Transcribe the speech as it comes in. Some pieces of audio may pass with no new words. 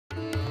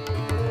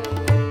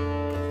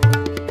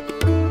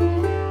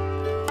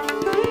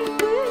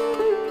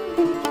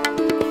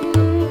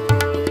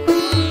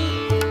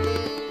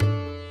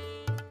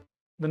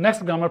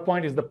next grammar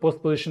point is the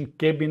postposition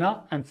ke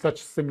bina and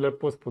such similar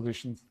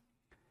postpositions.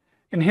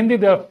 In Hindi,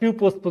 there are few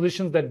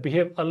postpositions that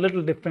behave a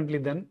little differently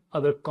than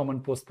other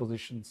common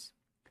postpositions.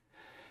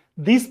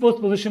 These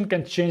postpositions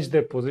can change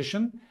their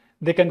position.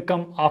 They can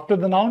come after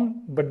the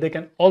noun, but they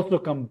can also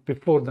come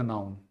before the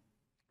noun.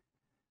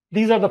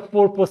 These are the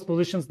 4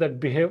 postpositions that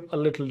behave a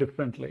little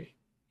differently.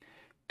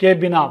 Ke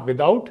bina,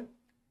 without.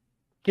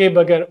 Ke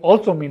bagair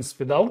also means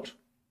without.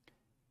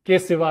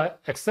 Ke siwa,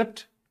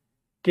 except.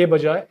 Ke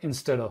bajaye,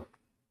 instead of.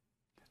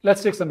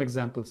 Let's take some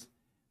examples.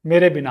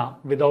 Mere bina,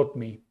 without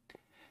me.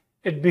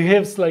 It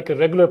behaves like a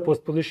regular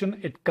postposition.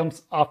 It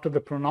comes after the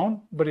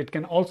pronoun, but it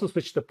can also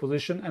switch the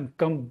position and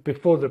come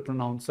before the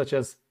pronoun, such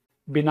as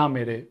bina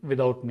mere,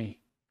 without me.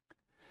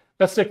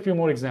 Let's take a few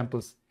more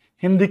examples.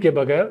 Hindi ke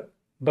bagair,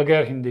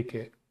 bagair hindi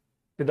ke,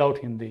 without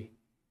Hindi.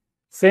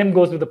 Same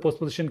goes with the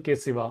postposition ke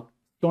siwa.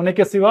 Sone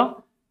ke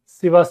siwa,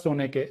 siwa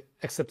sone ke,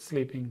 except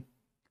sleeping.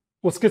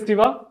 Uske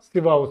siwa,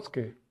 siwa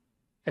uske,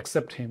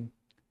 except him.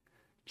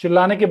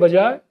 Chillane ke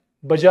bajaye,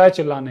 bajaye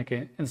chillane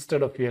ke,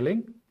 instead of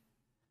yelling.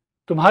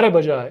 तुम्हारे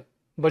बजाय,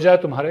 बजाय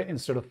तुम्हारे,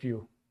 instead of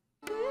you.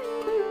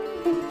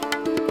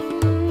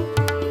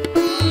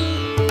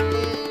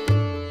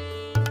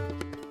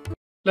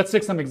 Let's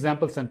take some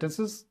example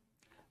sentences.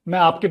 मैं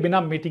आपके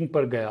बिना meeting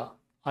पर गया.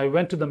 I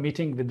went to the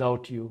meeting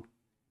without you.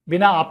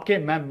 बिना आपके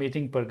मैं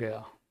मीटिंग पर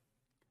गया.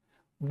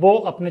 वो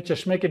अपने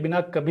चश्मे के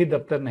बिना कभी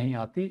दफ्तर नहीं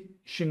आती.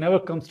 She never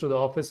comes to the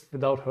office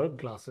without her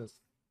glasses.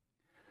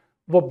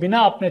 वो बिना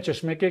अपने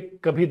चश्मे के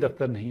कभी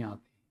दफ्तर नहीं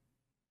आती.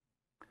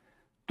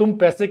 तुम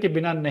पैसे के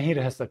बिना नहीं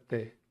रह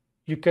सकते.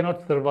 You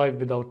cannot survive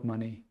without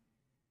money.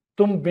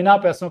 तुम बिना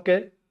पैसों के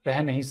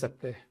रह नहीं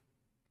सकते.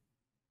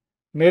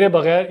 मेरे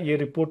बगैर ये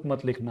रिपोर्ट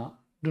मत लिखना.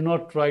 Do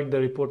not write the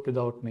report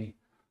without me.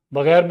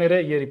 बगैर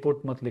मेरे ये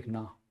रिपोर्ट मत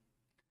लिखना.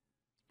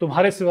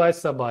 तुम्हारे सिवाय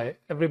सब आए.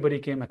 Everybody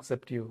came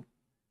except you.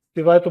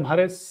 सिवाय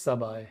तुम्हारे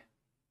सब आए.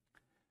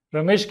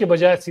 रमेश के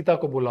बजाय सीता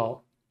को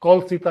बुलाओ.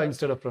 Call Sita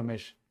instead of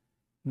Ramesh.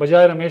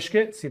 बजाय रमेश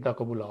के सीता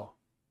को बुलाओ.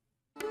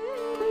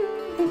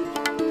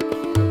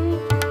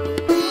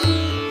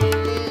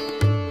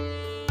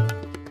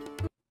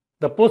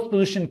 The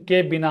postposition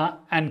ke bina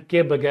and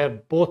ke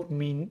bagair both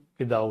mean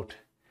without.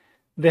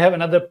 They have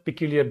another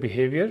peculiar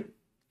behavior.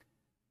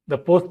 The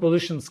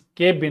postpositions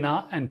ke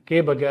bina and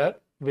ke bagair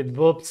with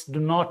verbs do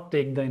not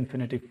take the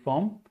infinitive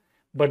form,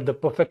 but the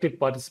perfective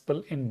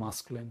participle in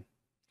masculine.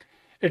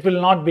 It will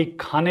not be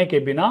khane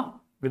ke bina,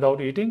 without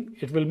eating.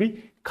 It will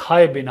be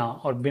khaye bina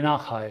or bina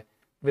khaye,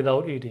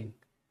 without eating.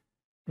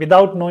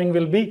 Without knowing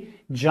will be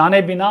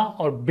jane bina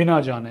or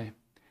bina jane.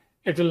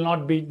 It will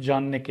not be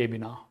janne ke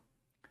bina.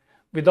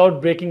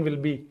 Without breaking will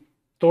be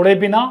tode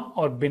bina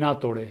or bina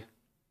tode.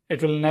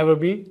 It will never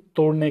be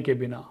todne ke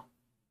bina.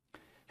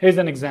 Here's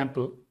an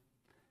example.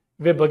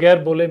 वे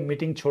बगैर बोले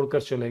meeting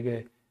छोड़कर चले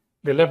गए.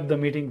 They left the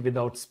meeting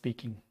without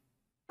speaking.